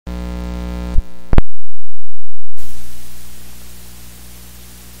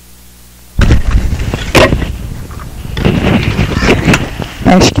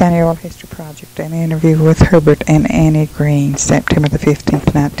Ashe County Oral History Project, an interview with Herbert and Annie Greene, September the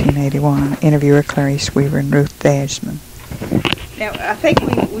 15th, 1981. Interviewer Clarice Weaver and Ruth Desmond. Now, I think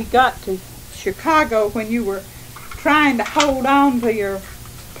we got to Chicago when you were trying to hold on to your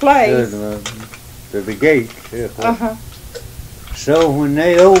place. To the gate. Yeah. Uh-huh. So when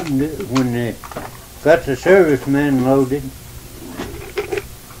they opened it, when they got the servicemen loaded,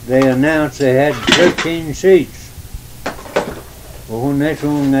 they announced they had 13 seats. Well, when they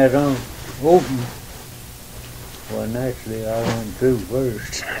threw that on open, well, naturally I went through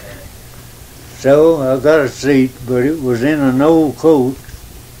first. So I got a seat, but it was in an old coach.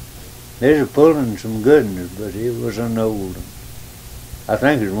 They was pulling some goodness, but it was an old one. I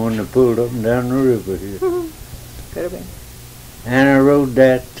think it's one that pulled up and down the river here. Could have been. And I rode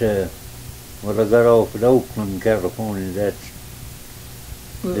that, I got off at Oakland, California. That's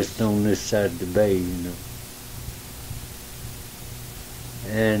just on this side of the bay, you know.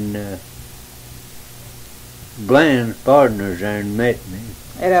 And Bland's partners there and met me.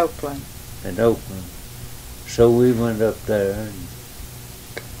 At Oakland. At Oakland. So we went up there and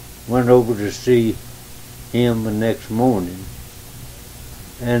went over to see him the next morning.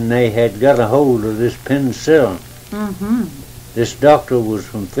 And they had got a hold of this penicillin. Mm-hmm. This doctor was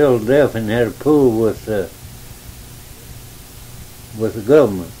from Philadelphia and had a pull with the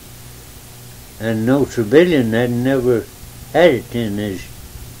government. And no civilian had never had it in his,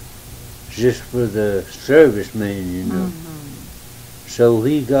 just for the servicemen, you know. Mm-hmm. So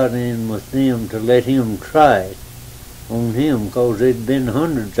he got in with them to let him try it on him, because there'd been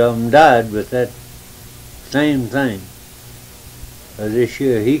hundreds of them died with that same thing. This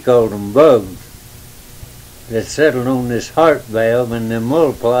year he called them bugs that settled on this heart valve, and they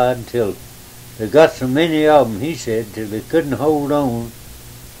multiplied till they got so many of them, he said, till they couldn't hold on,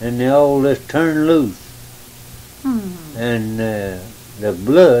 and they all just turned loose. And the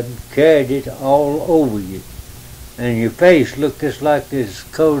blood carried it all over you, and your face looked just like this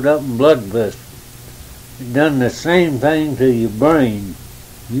covered up in blood vessels. It done the same thing to your brain.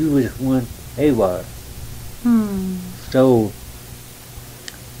 You just went haywire. So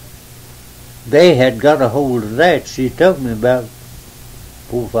they had got a hold of that. She took me about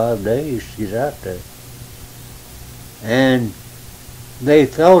 4 or 5 days to get out there. And they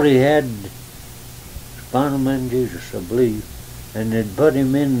thought he had spinal meningitis, I believe, and they'd put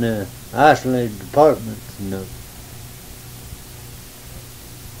him in the isolated department, you know.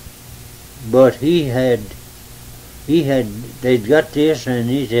 But they'd got this, and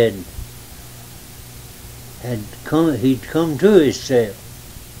he'd come to himself.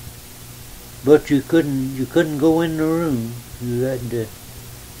 But you couldn't go in the room.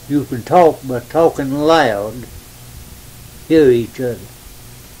 You could talk by talking loud, hear each other.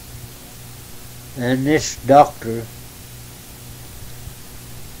 And this doctor,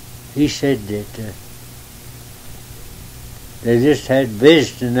 he said that they just had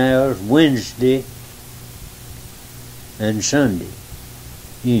visiting hours Wednesday and Sunday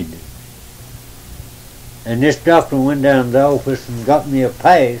evening. And this doctor went down to the office and got me a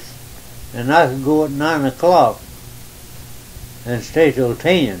pass, and I could go at 9 o'clock and stay till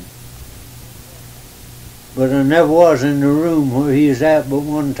 10. But I never was in the room where he was at but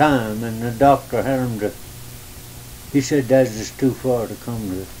one time, and the doctor had him to, he said that's just too far to come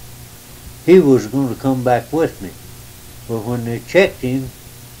to. He was going to come back with me. But when they checked him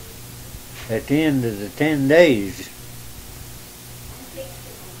at the end of the 10 days,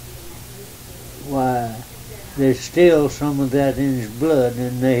 why, there's still some of that in his blood,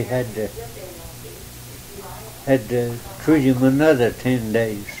 and they had to treat him another 10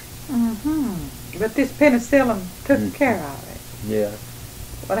 days. Mm-hmm. But this penicillin took care of it. Yeah.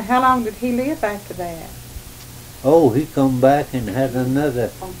 Well, how long did he live after that? Oh, he come back and had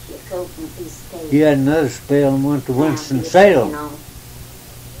another. He had another spell and went to Winston-Salem.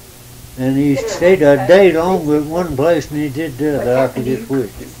 And he stayed a day longer at one place than he did the other. I forget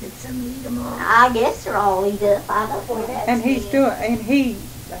which. I guess they're all eat up. I don't know where that's And he's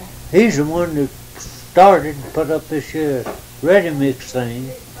He's the one that started to put up this ready mix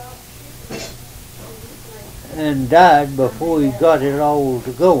thing, and died before he got it all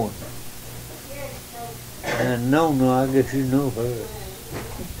to going. And no, I guess you know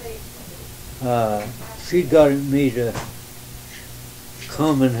her. She got me to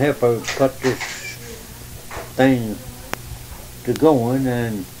come and help her put this thing to going,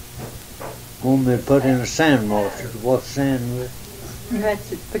 and want me to put in a sand washer. What's sand with? It's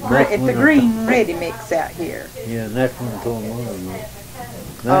the Greene ready mix out here. Yeah, and that's when I told me.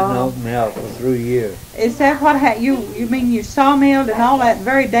 That knocked me out for 3 years. Is that what you mean you sawmilled and all that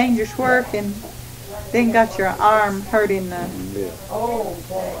very dangerous work? And Then got your arm hurt in the... Yeah. Oh,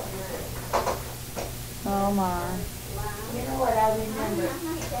 boy. Oh, my. You know what I remember?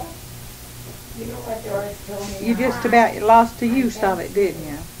 You know what Doris told me? You just about lost the use of it, didn't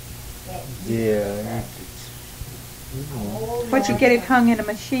you? Yeah. What'd you get it hung in a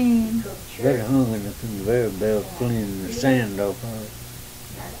machine? Got it hung in the conveyor belt, cleaning the sand off of it.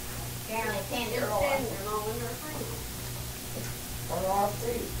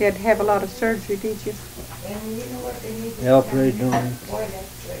 You had to have a lot of surgery, did you? They operated on it.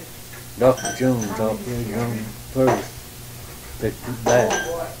 Dr. Jones operated on it first. Picked it back.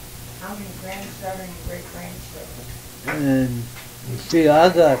 How many grandchildren and great-grandchildren? And you see, I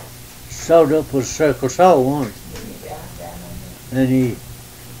got sewed up with a circle saw once. And he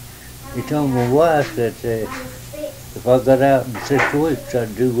told my wife that if I got out in 6 weeks,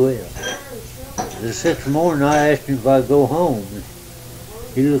 I'd do well. The 6th morning, I asked him if I'd go home.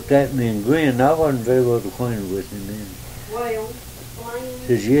 He looked at me and grinned. I wasn't very well acquainted with him then. He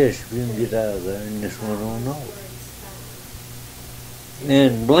says, yes, we can get out of there. And this went on over.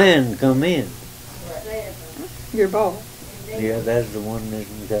 And Bland come in. Your boy. Yeah, that's the one that's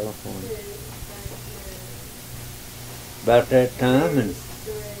in California. About that time, and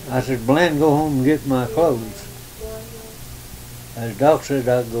I said, Bland, go home and get my clothes. And the doc said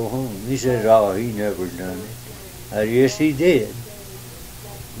I'd go home. He said, oh, he never done it. I said, yes, he did.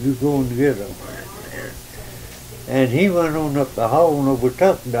 You go and get them. And he went on up the hall and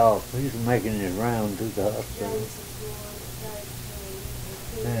overtook Doc. He was making his round through the hospital.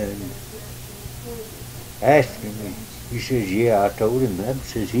 And asking me, he says, yeah, I told him that. He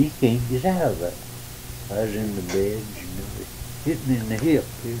says, he can't get out of that. I was in the bed, you know, hit me in the hip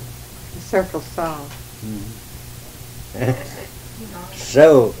here. The circle saw. Mm-hmm.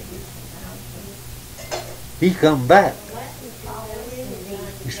 So, he come back.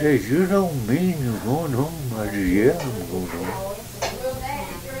 He says, you don't mean you're going home? I said, yeah, I'm going home.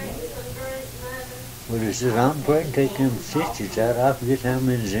 Well, he says, I'm afraid to take them stitches out. I forget how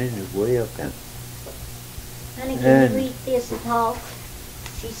many's in it, way up there. Honey, can you read this and talk?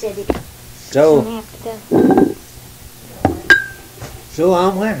 She said it. So, Have to go. so I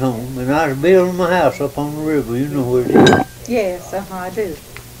went home, and I was building my house up on the river. You know where it is. Yes, I do.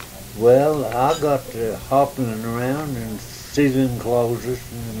 Well, I got to hopping around and ceiling closets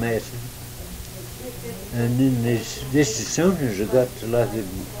and messing. And then this as soon as I got to like a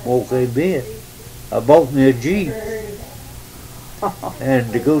okay bit, I bought me a Jeep.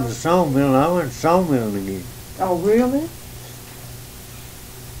 And to go to the sawmill, I went sawmilling again. Oh, really?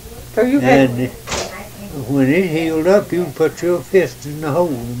 So you had... And when it healed up, you put your fist in the hole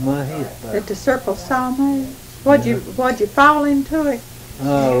in my hip. At the circle saw made? What'd you fall into it?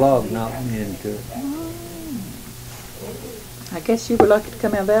 A log knocked me into it. I guess you were lucky to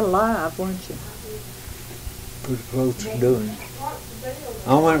come out of that alive, weren't you? Pretty close to doing it.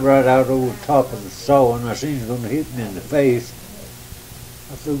 I went right out over the top of the saw, and I seen it going to hit me in the face.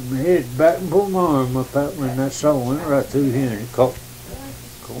 I threw my head back and put my arm up out when that saw went right through here, and it caught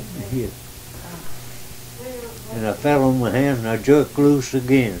my hip. And I fell on my hand, and I jerked loose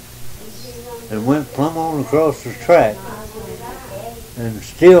again, and went plumb on across the track, and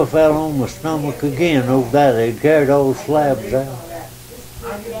still fell on my stomach again over there. They carried all the slabs out.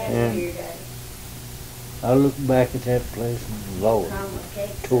 And I looked back at that place, and Lord,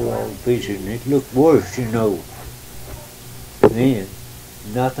 tore all the pieces, and it looked worse, you know. Then,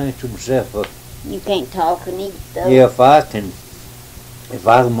 and I think to myself, You can't talk and eat though. yeah, if I can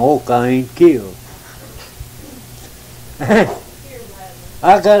walk, I ain't killed.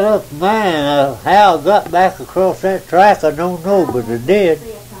 I got up, man, how I got back across that track, I don't know, but I did.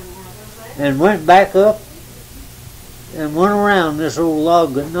 And went back up and went around this old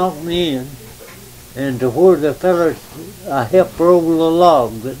log that knocked me in, and to where the fella, I helped roll the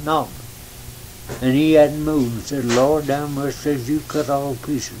log that knocked me. And he hadn't moved. He said, Lord, down there says you cut all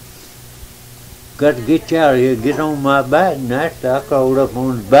pieces. Got to get you out of here, get on my back. And actually, I crawled up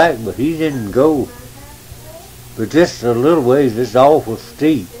on his back, but he didn't go. But just a little ways, it's awful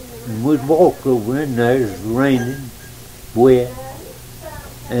steep. And we'd walked over in there, it was raining, wet.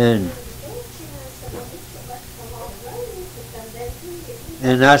 And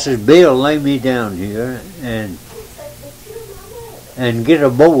I said, Bill, lay me down here and get a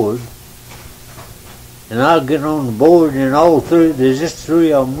board. And I'll get on the board, and all three, there's just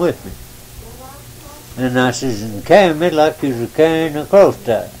three of them with me. And I says, and carry me like you was carrying a cross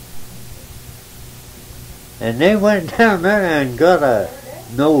tie. And they went down there and got an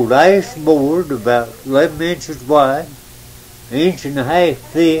old ice board about 11 inches wide, an inch and a half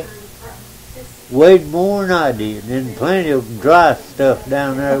thick, weighed more than I did, and plenty of dry stuff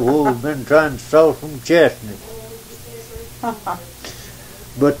down there where we've been trying to salt some chestnut.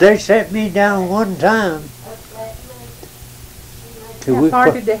 But they set me down one time. How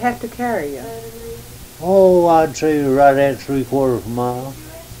far did they have to carry you? Oh, I'd say right at 3/4 mile.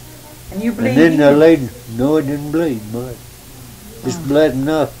 And you bleed? And then the lady, no, it didn't bleed much. Just bled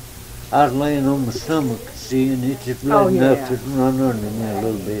enough. I was laying on my stomach, see, and it just bled enough to run under me a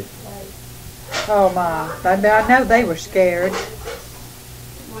little bit. Oh my! I know they were scared.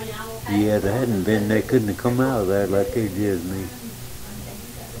 Yeah, they hadn't been. They couldn't have come out of there like they did me.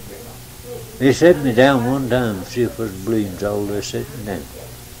 They set me down one time to see if I was bleeding, so they set me down.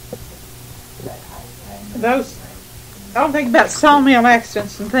 Those, I don't think about sawmill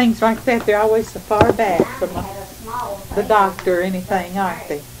accidents and things like that. They're always so far back from the doctor or anything, aren't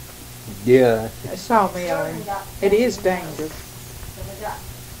they? Yeah. A sawmill, it is dangerous.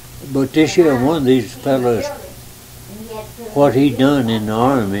 But this year, one of these fellas, what he done in the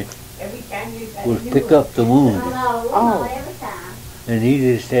army was pick up the wounded. Oh. And he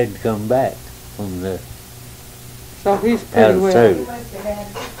just had to come back from the So he's out pretty of well. service.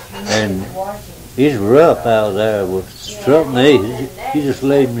 And he's rough out there with something. He just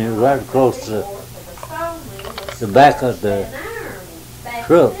laid me right across the back of the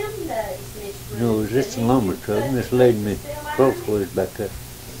truck. You know, it was just a lumber truck, and just laid me crossways back there.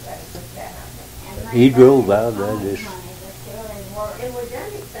 He drove out there just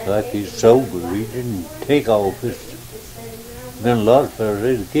like he's sober. He didn't take off his. Been a lot of fellas,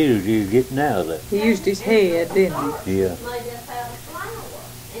 as a kid, he was getting out of there. He used his head, didn't he? Yeah.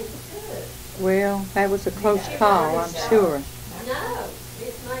 Well, that was a close call, I'm sure.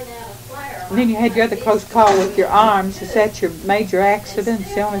 And then you had your other close call with your arms. Is that your major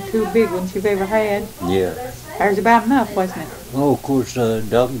accidents? The only two big ones you've ever had? Yeah. That was about enough, wasn't it? Oh, of course,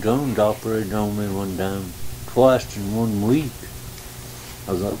 Doc Jones operated on me one time, twice in 1 week.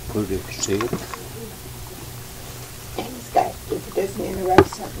 I got pretty sick.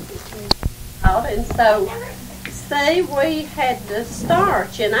 Oh, and so, see, we had to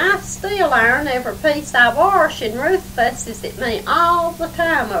starch, and I still iron every piece I wash, and Ruth fusses at me all the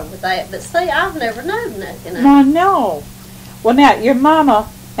time over that. But see, I've never known nothing. No, no. Well, now, your mama,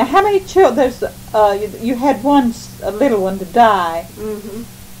 now how many children, you had one, a little one to die, Mm-hmm.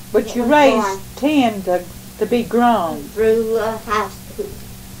 but you raised 10 to be grown. Through high school.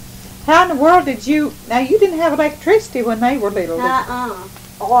 How in the world did you, now you didn't have electricity when they were little, did you?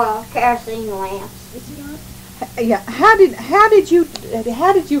 Oil, kerosene lamps. Yeah, how did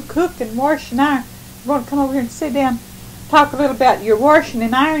you cook and wash and iron? You want to come over here and sit down, talk a little about your washing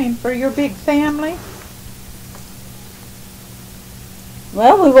and ironing for your big family?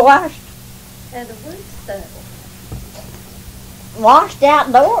 Well, we washed And the wood stove. washed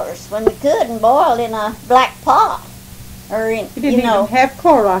outdoors when we could and boiled in a black pot. Or in, You didn't even have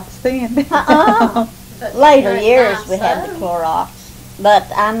Clorox then. But Later like years we had the Lysol. Clorox. But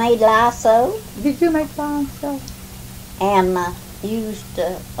I made Lysol Did you make fine stuff? and used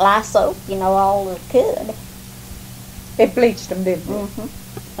Lysol, all we could. It bleached them, didn't it?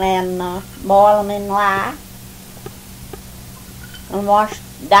 Mm-hmm. And boil them in lye. And wash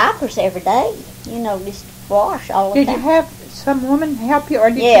diapers every day. Just wash all the Did time. you have some woman help you, or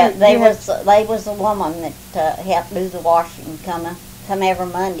did Yeah, you? they was a woman that helped do the washing. Come every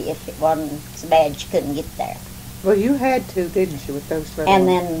Monday if it wasn't so bad she couldn't get there. Well, you had to, didn't you, with those little And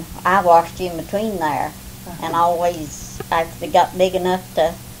ones? then I washed in between there, and always after they got big enough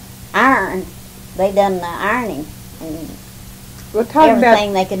to iron, they done the ironing and Well, talking about,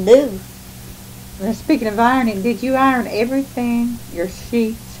 everything they could do. now, speaking of ironing, did you iron everything? Your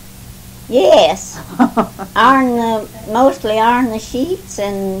sheets? Yes, mostly iron the sheets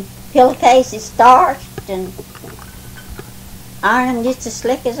and pillowcases starched and iron them just as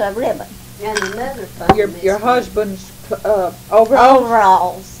slick as a ribbon. And another thing. Your husband's overalls?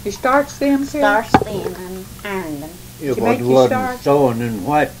 Overalls, You starched them too? starched them and ironed them. If you I make your wasn't starch? sewing in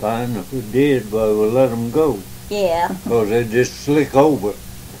white pine, if it did, but we'll let them go. Yeah, Because they just slick over.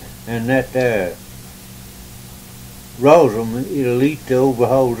 And that rolls them, it'll eat the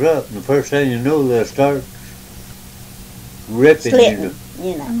overhauls up. And the first thing you know, they'll start ripping. slitting,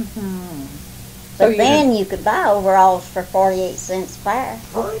 Mm-hmm. But you- then you could buy overalls for 48 cents a pair.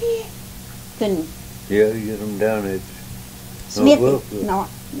 Couldn't Yeah, you get them down at Smithy, Wilkes. no,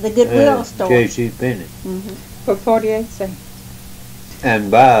 the Goodwill store. J.C. Penney. Mhm. For 48 cents.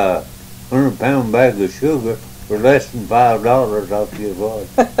 And buy a 100-pound bag of sugar for less than $5 off your watch.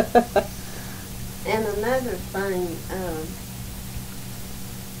 And another thing,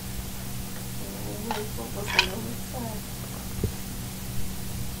 what was I gonna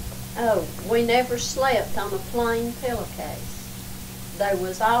say? Oh, we never slept on a plain pillowcase. There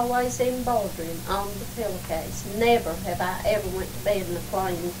was always embroidering on the pillowcase. Never have I ever went to bed in a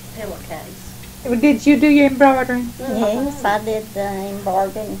plain pillowcase. Did you do your embroidering? Yes, I did the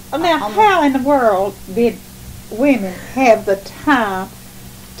embroidering. Oh, now, how in the world did women have the time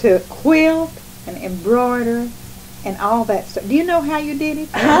to quilt and embroider and all that stuff? Do you know how you did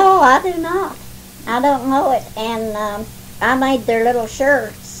it? No, I do not. I don't know it. And I made their little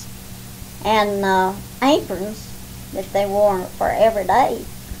shirts and aprons that they wore for every day.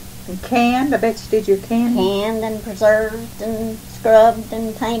 And canned? I bet you did your canned. Canned and preserved and scrubbed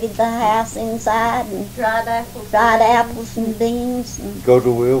and painted the house inside and Dried apples. dried apples and beans and Go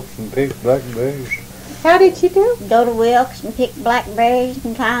to Wilkes and pick blackberries. How did you do? go to Wilkes and pick blackberries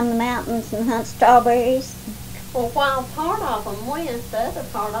and climb the mountains and hunt strawberries. Well, while part of them went, the other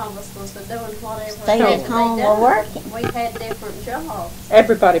part of us was doing whatever Stayed had at to be home or done. working. We had different jobs.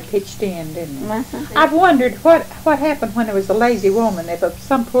 Everybody pitched in, didn't they? Uh-huh. I've wondered what happened when there was a lazy woman. If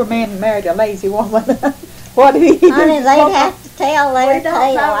some poor man married a lazy woman, what did he do? Honey, they'd have to tell their We don't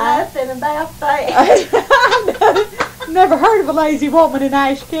tale. know nothing about that. Never heard of a lazy woman in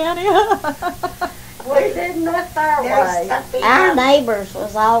Ashe County. We did nothing our way. Our neighbors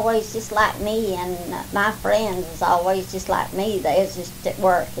was always just like me, and my friends was always just like me. They was just at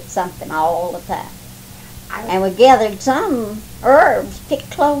work at something all the time. And we gathered some herbs,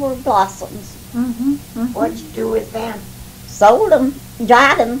 picked clover blossoms, What'd you do with them? sold them,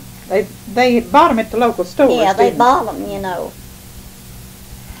 dried them. They bought them at the local stores. Yeah, they didn't bought them, you know.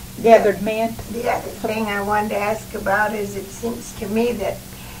 Gathered mint. The other thing I wanted to ask about is it seems to me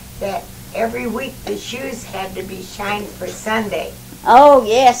that every week the shoes had to be shined for Sunday. Oh,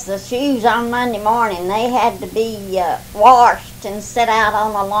 yes, the shoes on Monday morning, they had to be washed and set out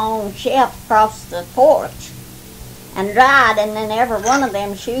on a long shelf across the porch and dried, and then every one of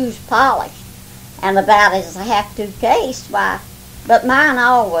them shoes polished. And about as a have-to case, why, but mine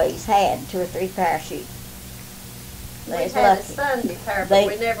always had 2 or 3 pair of shoes. We They was had a lucky. Sunday pair, but They-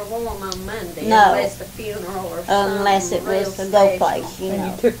 we never wore them on Monday No. unless the funeral or something. Unless it real was a go special. place, you And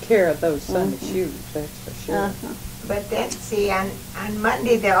know. you took care of those Sunday shoes, that's for sure. Uh-huh. But then, see, on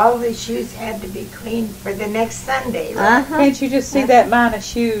Monday, all the shoes had to be cleaned for the next Sunday, right? Uh-huh. Can't you just see that line of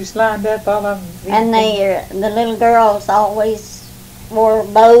shoes lined up, all of them? And the little girls always wore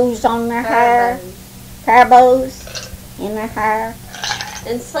bows on their hair, hair bows in their hair.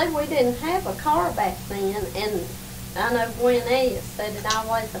 And see, we didn't have a car back then, and I know Gwen S. said it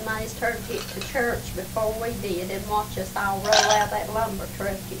always amazed her to get to church before we did and watch us all roll out that lumber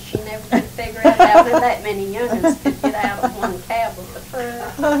truck. She never could figure out how that many youngins could get out of one cab of the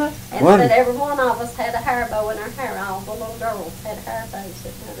truck. And One- said every one of us had a hair bow in her hair. All the little girls had hair bows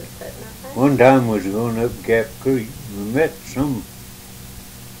that mother put in her hair. One time we was going up Gap Creek. We met some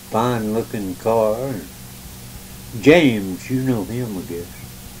fine-looking car. And James, you know him, I guess.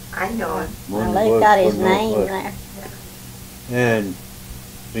 I know it. One Well, that they've worked got for his name Northwest. there. And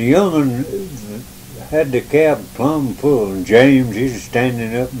the young'un had the cab plumb full, and James, he's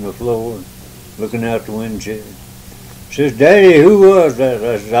standing up on the floor, looking out the windshield. Says, "Daddy, who was that?"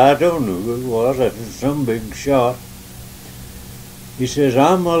 I said, "I don't know who it was. I said, some big shot." He says,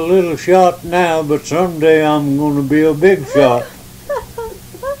 "I'm a little shot now, but someday I'm going to be a big shot."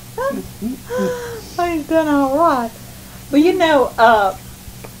 Oh, he's done all right. Well, you know,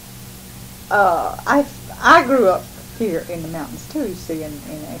 I grew up here in the mountains too, you see, in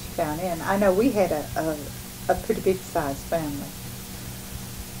Ashe County, and I know we had a pretty big sized family.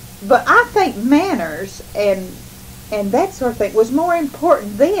 But I think manners and that sort of thing was more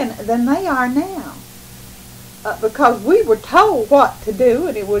important then than they are now. Because we were told what to do,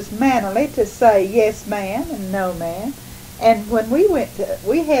 and it was mannerly to say yes, ma'am, and no, ma'am. And when we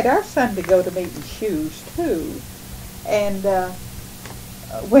we had our Sunday go to meeting shoes too. And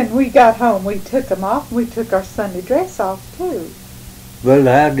when we got home, we took them off. We took our Sunday dress off too. Well,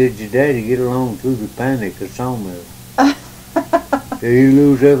 how did your daddy get along through the panic of Sawmill? Did he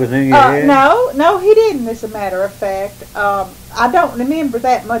lose everything he had? No, he didn't, as a matter of fact. I don't remember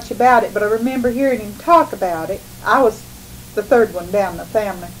that much about it, but I remember hearing him talk about it. I was the third one down in the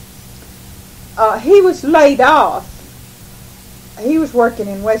family. He was laid off. He was working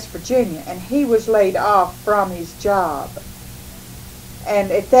in West Virginia, and he was laid off from his job. And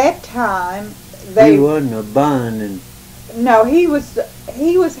at that time, He wasn't a buying and no, he worked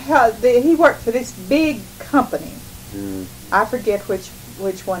for this big company. I forget which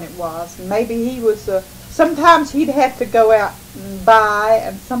one it was. And maybe he was sometimes he'd have to go out and buy,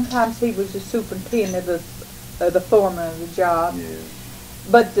 and sometimes he was the superintendent of the foreman of the job. yeah.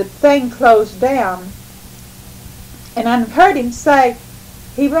 But the thing closed down, and I've heard him say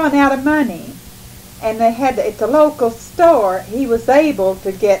he run out of money, and they had at the local store. He was able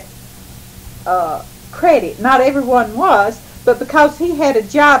to get credit. Not everyone was, but because he had a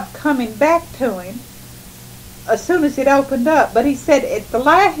job coming back to him as soon as it opened up. But he said at the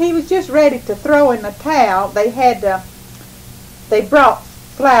last he was just ready to throw in the towel. They had they brought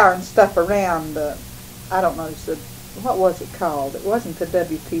flour and stuff around. I don't know what was it called. It wasn't the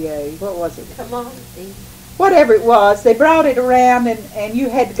WPA. What was it? Commodity. Whatever it was, they brought it around, and you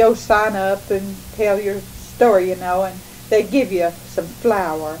had to go sign up and tell your story, you know, and they give you some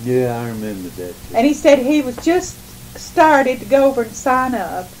flour. Yeah, I remember that. And he said he was just started to go over and sign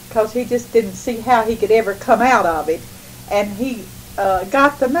up because he just didn't see how he could ever come out of it. And he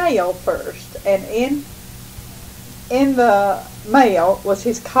got the mail first, and in the mail was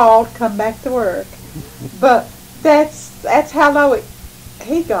his call to come back to work. But that's how low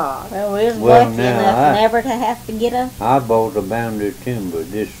he got. Well, we was Well, lucky now, enough never to have to get a I bought a bound of timber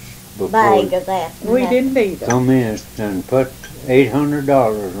this before. bag of that. We didn't either. Come in and put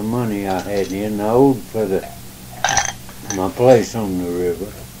 $800 of money I had in. I owed for my place on the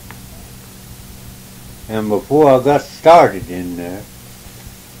river. And before I got started in there,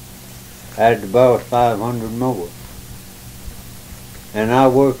 I had to borrow 500 more. And I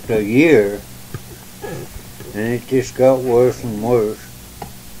worked a year, and it just got worse and worse.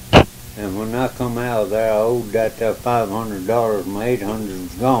 And when I come out of there, I owed that $500. My $800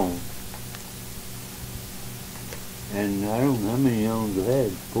 was gone. And I don't know how many loans I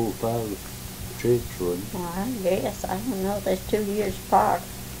had. 4, 5, 6, wasn't it? Well, I guess. I don't know. There's 2 years apart.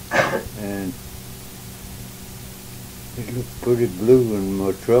 And it looked pretty blue, and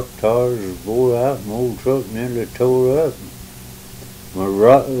my truck tires wore out. My old truck nearly tore up. My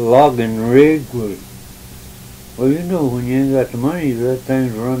logging rig was, well, you know, when you ain't got the money, you let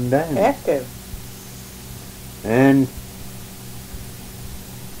things run down. Have to. And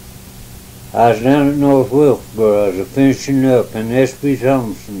I was down at North Wilkesboro. I was finishing up, and S.B.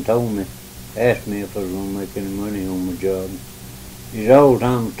 Thompson asked me if I was going to make any money on my job. He's all the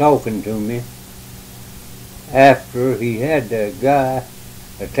time talking to me after he had that guy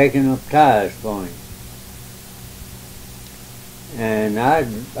taking up ties for him. And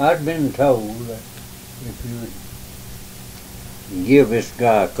I'd been told that if you would give this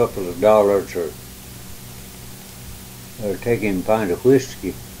guy a couple of dollars or take him a pint of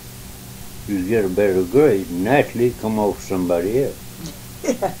whiskey, you'd get a better grade, and naturally come off somebody else.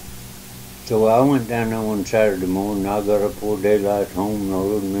 Yeah. So I went down there one Saturday morning. I got up before daylight home, and I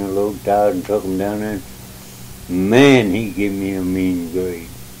loaded me a load of tires and took him down there. Man, he gave me a mean grade.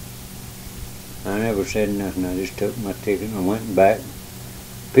 I never said nothing. I just took my ticket and I went back,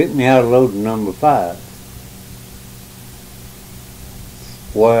 picked me out a load of number 5.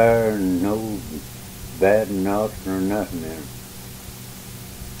 Square and no bad knots or nothing there.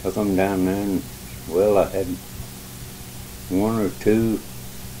 Took them down there, and well, I had 1 or 2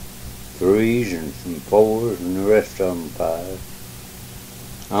 3s and some 4s and the rest of them 5s.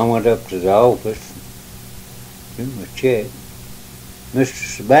 I went up to the office, took my check.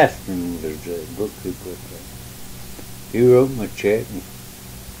 Mr. Sebastian was the bookkeeper there. He wrote my check and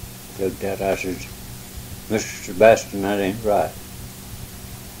looked at it. I said, Mr. Sebastian, that ain't right.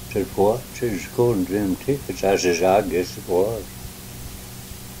 I said, what? He says, according to them tickets. I says, I guess it was.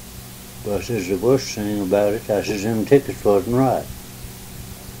 But I says, the worst thing about it, I says, them tickets wasn't right.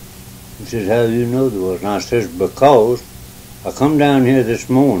 He says, how do you know there was? And I says, because I come down here this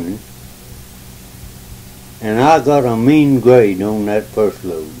morning and I got a mean grade on that first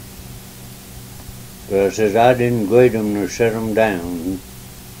load. But I says, I didn't grade them or set them down.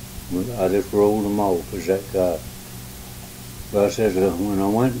 I just rolled them off as that guy. But I says, when I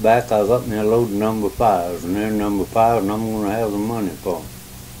went back, I got me a load of number 5s, and they're number 5, and I'm going to have the money for them.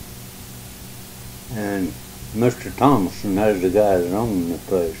 And Mr. Thompson, that's the guy that owned the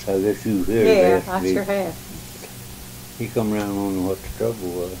place. I guess you heard Yeah, that. I sure have. He come around on what the trouble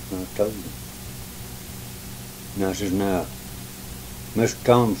was, and I told him. And I says, now, Mr.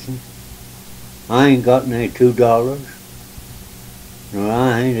 Thompson, I ain't got any $2, nor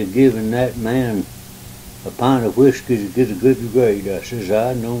I ain't a giving that man a pint of whiskey to get a good grade. I says,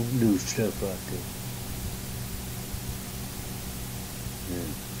 I don't do stuff like that.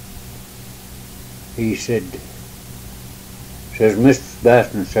 And he says, Mr.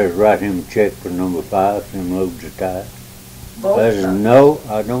 Sebastian says, write him a check for number 5, them loads of ties. I says, no,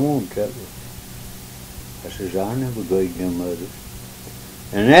 I don't want that. I says, I never graded them others.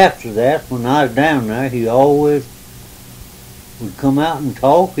 And after that, when I was down there, he always would come out and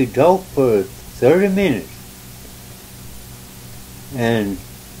talk. He'd talk for 30 minutes. And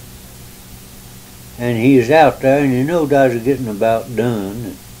And he was out there, and you know that was getting about done.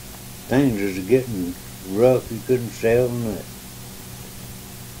 And things was getting rough. He couldn't sell nothing.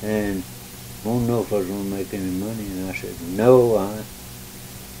 And I don't know if I was going to make any money. And I said, no,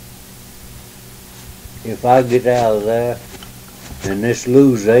 if I get out of there and this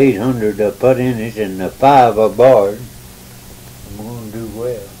lose the 800 I put in it and the 5 I borrowed, I'm going to do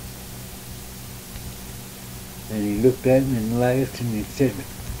well. And he looked at me and laughed and he said,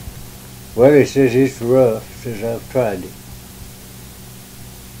 well, he says, it's rough. He says, I've tried it.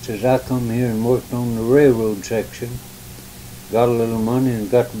 He says, I come here and worked on the railroad section, got a little money and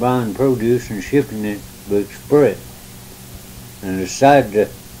got to buying produce and shipping it by express. And decided to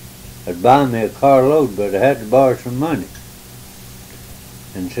I'd buy me a carload, but I had to borrow some money.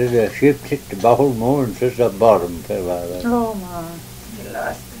 And says I shipped it to Baltimore and says the bottom fell out of it. Oh my. You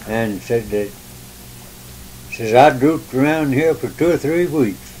lost it. And said that, says I drooped around here for 2 or 3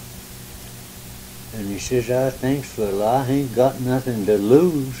 weeks. And he says, I thinks, well, I ain't got nothing to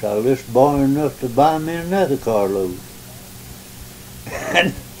lose. I'll just borrow enough to buy me another carload.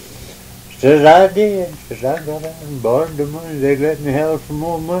 And says I did. Says I got out and borrowed the money. They let me have some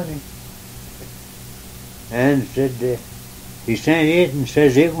more money. And said he sent it and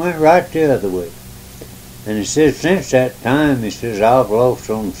says it went right the other way. And he says since that time, he says I've lost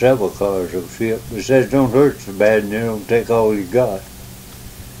on several cars of ship. He says don't hurt so bad and they don't take all you got.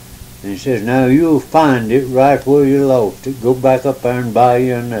 And he says now you'll find it right where you lost it. Go back up there and buy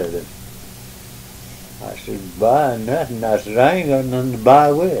you another. I said buy nothing. I said I ain't got nothing to buy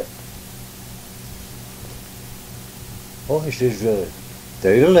with. Oh, he says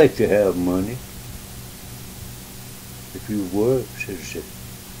they'll let you have money. If you work, says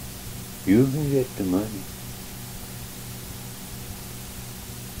you can get the money.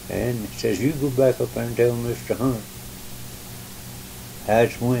 And he says, you go back up there and tell Mr. Hunt how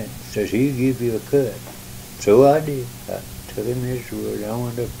it went. He says, he'll give you a cut. So I did. I took him his word. I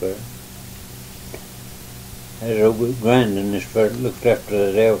went up there. There's over at Grandin, this fellow looked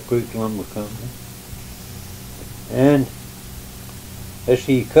after that Elk Creek Lumber Company. And let's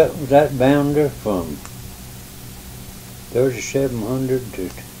see, he cut that bounder from 3,700 to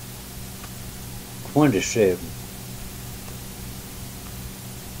 27.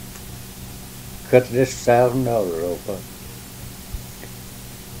 Cut this $1,000 off of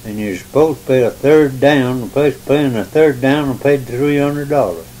it. And you're supposed to pay a third down. The place paying a third down and paid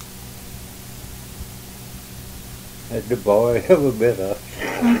 $300. Had to borrow every bit of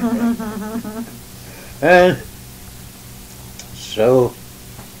it. And so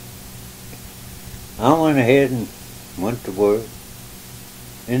I went ahead and went to work,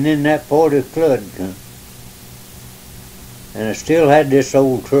 and then that 40 flood come, and I still had this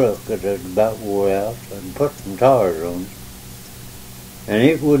old truck that was about wore out, so I put some tires on it, and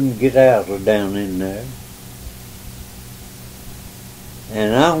it wouldn't get out of down in there.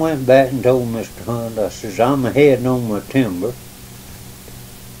 And I went back and told Mr. Hunt, I says, I'm heading on my timber.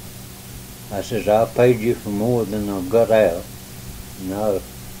 I says, I paid you for more than I've got out, and I'll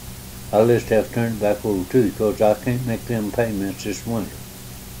just have to turn it back over to you because I can't make them payments this winter.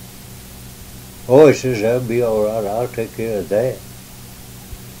 Oh, he says, that'll be all right. I'll take care of that.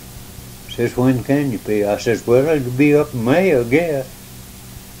 He says, when can you pay? I says, well, it'll be up in May, I guess.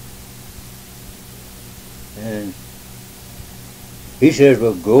 And he says,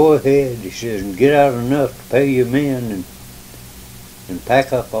 well, go ahead. He says, and get out enough to pay your men and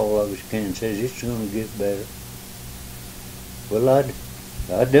pack up all of his cans. He says, it's going to get better. Well,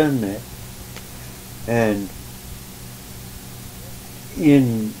 I done that, and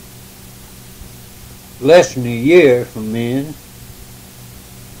in less than a year from then,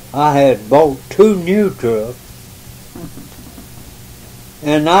 I had bought 2 new trucks,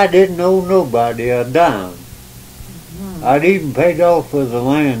 and I didn't owe nobody a dime. I'd even paid off for the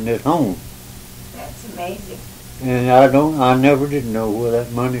land at home. That's amazing. And I never did know where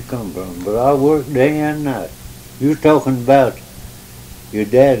that money come from, but I worked day and night. You were talking about your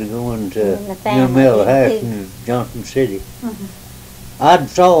dad going to Mill House in Johnson City. Mm-hmm. I'd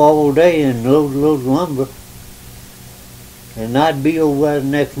saw all day and load lumber, and I'd be over there the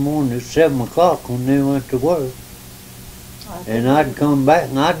next morning at 7 o'clock when they went to work. And I'd come back,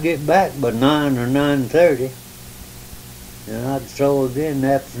 and I'd get back by 9 or 9:30, and I'd saw again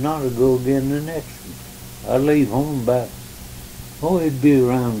after not to go again the next one. I'd leave home about, it'd be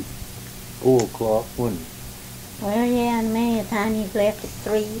around 4 o'clock, wouldn't it? Well, yeah, and many a time you've left at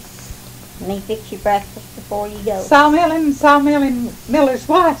 3, and he fix your breakfast before you go. Sawmilling Miller's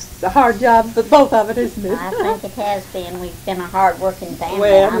wife's a hard job for both of it, isn't it? I think it has been. We've been a hard-working family.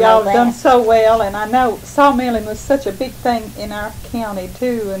 Well, I know y'all have done that. so well, and I know sawmilling was such a big thing in our county,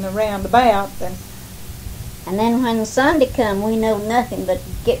 too, and around about, and And then when Sunday come, we know nothing but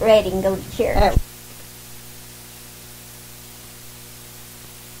get ready and go to church.